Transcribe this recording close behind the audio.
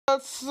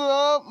What's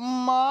up,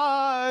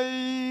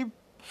 my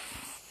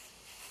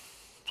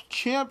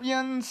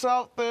champions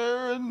out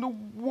there in the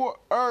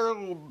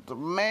world,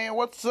 man?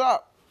 What's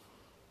up?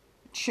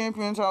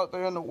 Champions out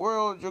there in the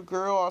world, your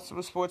girl,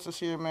 Awesome Sports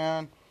is here,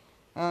 man.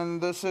 And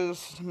this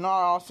is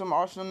not awesome.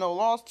 Arsenal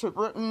lost to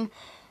Brighton.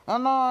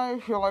 And I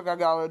feel like I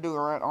gotta do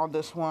a rant on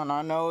this one.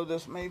 I know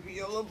this may be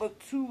a little bit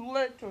too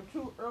late or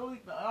too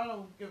early, but I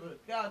don't give a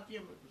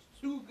goddamn if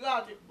it's too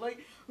goddamn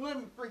late. Let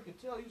me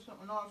freaking tell you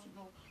something,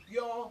 Arsenal.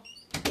 Y'all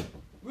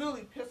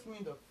really piss me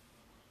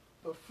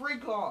the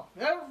freak off.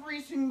 Every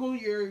single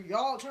year,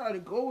 y'all try to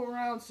go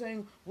around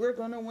saying, we're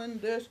going to win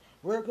this,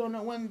 we're going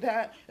to win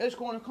that. It's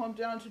going to come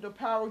down to the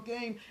power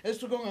game.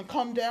 It's going to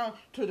come down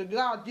to the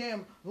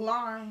goddamn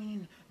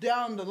line,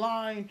 down the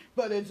line.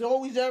 But it's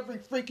always every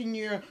freaking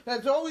year.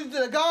 That's always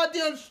the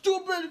goddamn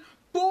stupid,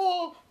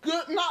 bull,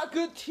 good, not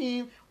good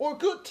team, or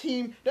good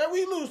team that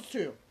we lose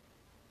to.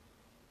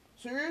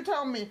 So you're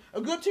telling me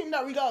a good team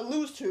that we got to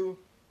lose to,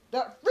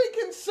 that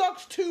freaking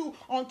sucks too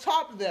on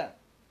top of that.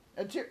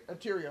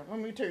 Ateria, let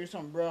me tell you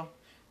something, bro.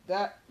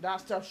 That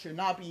stuff should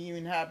not be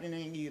even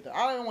happening either.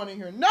 I don't want to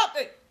hear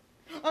nothing.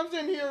 I'm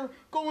sitting here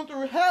going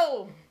through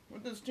hell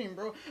with this team,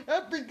 bro.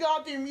 Every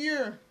goddamn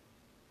year.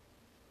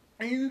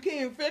 And you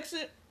can't fix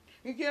it.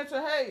 You can't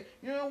say, hey,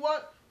 you know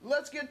what?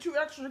 Let's get 2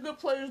 extra good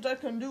players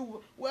that can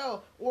do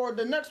well. Or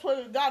the next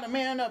player got to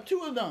man up,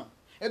 2 of them.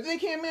 If they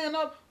can't man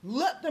up,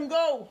 let them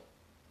go.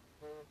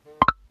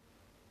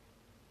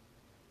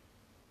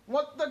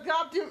 What the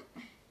goddamn...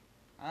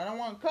 I don't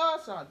want to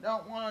cuss, I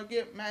don't want to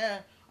get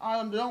mad,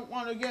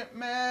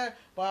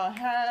 but I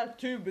have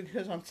to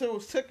because I'm so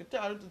sick and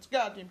tired of this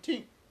goddamn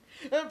team.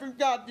 Every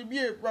goddamn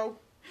year, bro.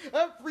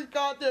 Every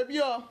goddamn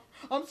year.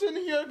 I'm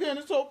sitting here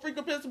getting so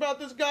freaking pissed about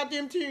this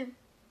goddamn team.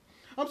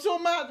 I'm so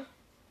mad.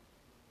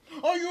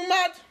 Are you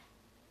mad?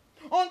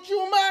 Aren't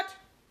you mad?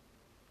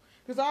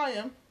 Because I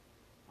am.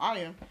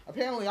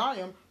 Apparently I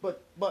am.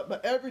 But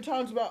every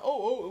time it's about,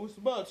 it was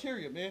about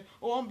Tyria, man.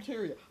 Oh, I'm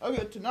Tyria. I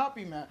get to not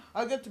be mad.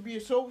 I get to be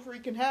so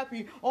freaking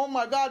happy all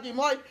my goddamn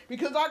life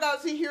because I gotta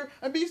sit here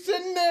and be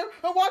sitting there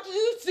and watching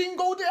this thing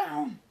go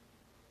down.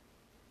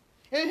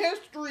 In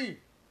history.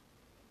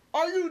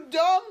 Are you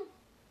dumb?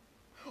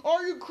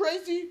 Are you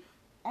crazy?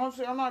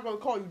 Honestly, I'm not gonna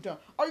call you dumb.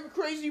 Are you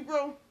crazy,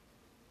 bro?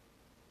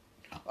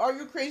 Are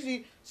you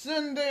crazy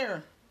sitting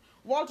there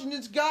watching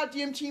this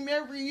goddamn team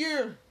every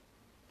year?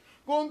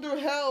 Going through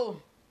hell.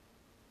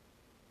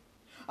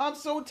 I'm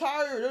so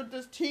tired of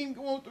this team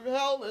going through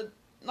hell. It's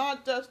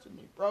not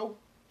destiny, bro.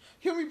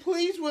 Can we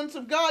please win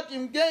some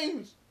goddamn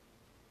games?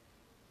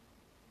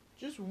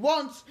 Just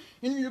once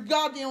in your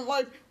goddamn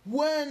life,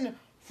 win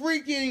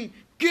freaking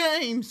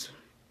games.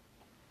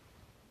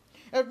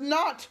 If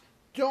not,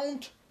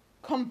 don't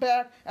come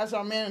back as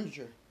our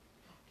manager.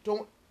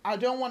 I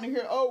don't want to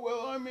hear,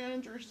 our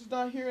manager is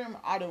not here.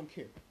 I don't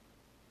care.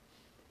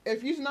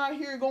 If he's not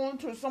here going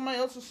to somebody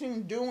else's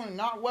team doing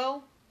not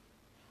well,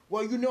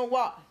 you know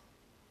what?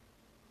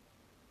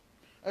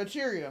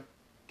 Ateria,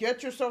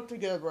 get yourself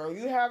together, bro.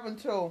 You have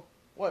until,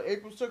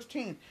 April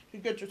 16th to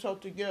get yourself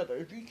together.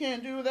 If you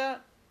can't do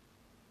that,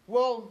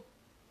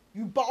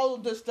 you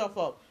bottled this stuff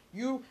up.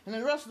 You and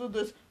the rest of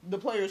the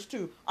players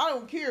too. I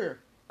don't care.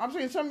 I'm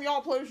saying some of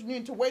y'all players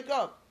need to wake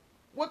up.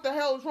 What the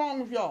hell is wrong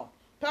with y'all?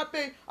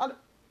 Pepe, I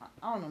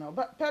don't know.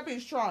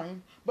 Pepe's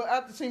trying, but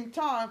at the same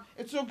time,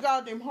 it's so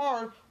goddamn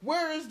hard.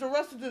 Where is the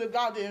rest of the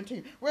goddamn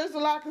team? Where's the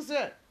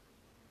Lacazette?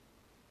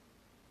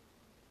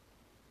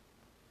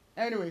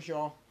 Anyways,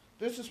 y'all,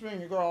 this has been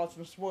your girl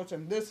Awesome Sports,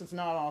 and this is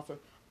not awesome.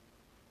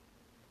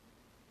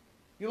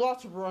 You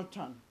lost to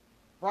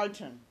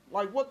Brighton.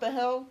 Like, what the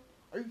hell?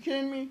 Are you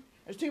kidding me?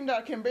 A team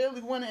that can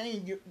barely win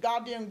any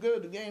goddamn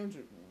good games,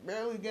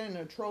 barely getting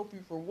a trophy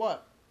for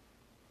what?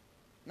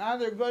 Now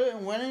they're good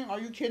at winning? Are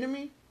you kidding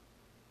me?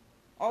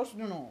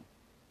 Arsenal.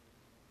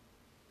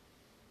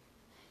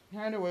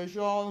 Anyways,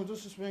 y'all,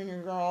 this has been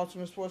your girl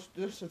Awesome Sports.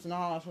 This is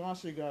not awesome. I'll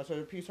see you guys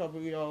later. Peace out,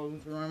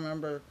 videos.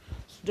 Remember,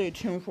 stay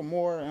tuned for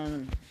more.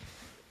 And,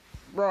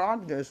 bro,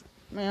 I'm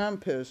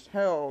pissed.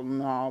 Hell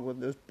nah with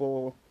this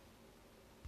bull.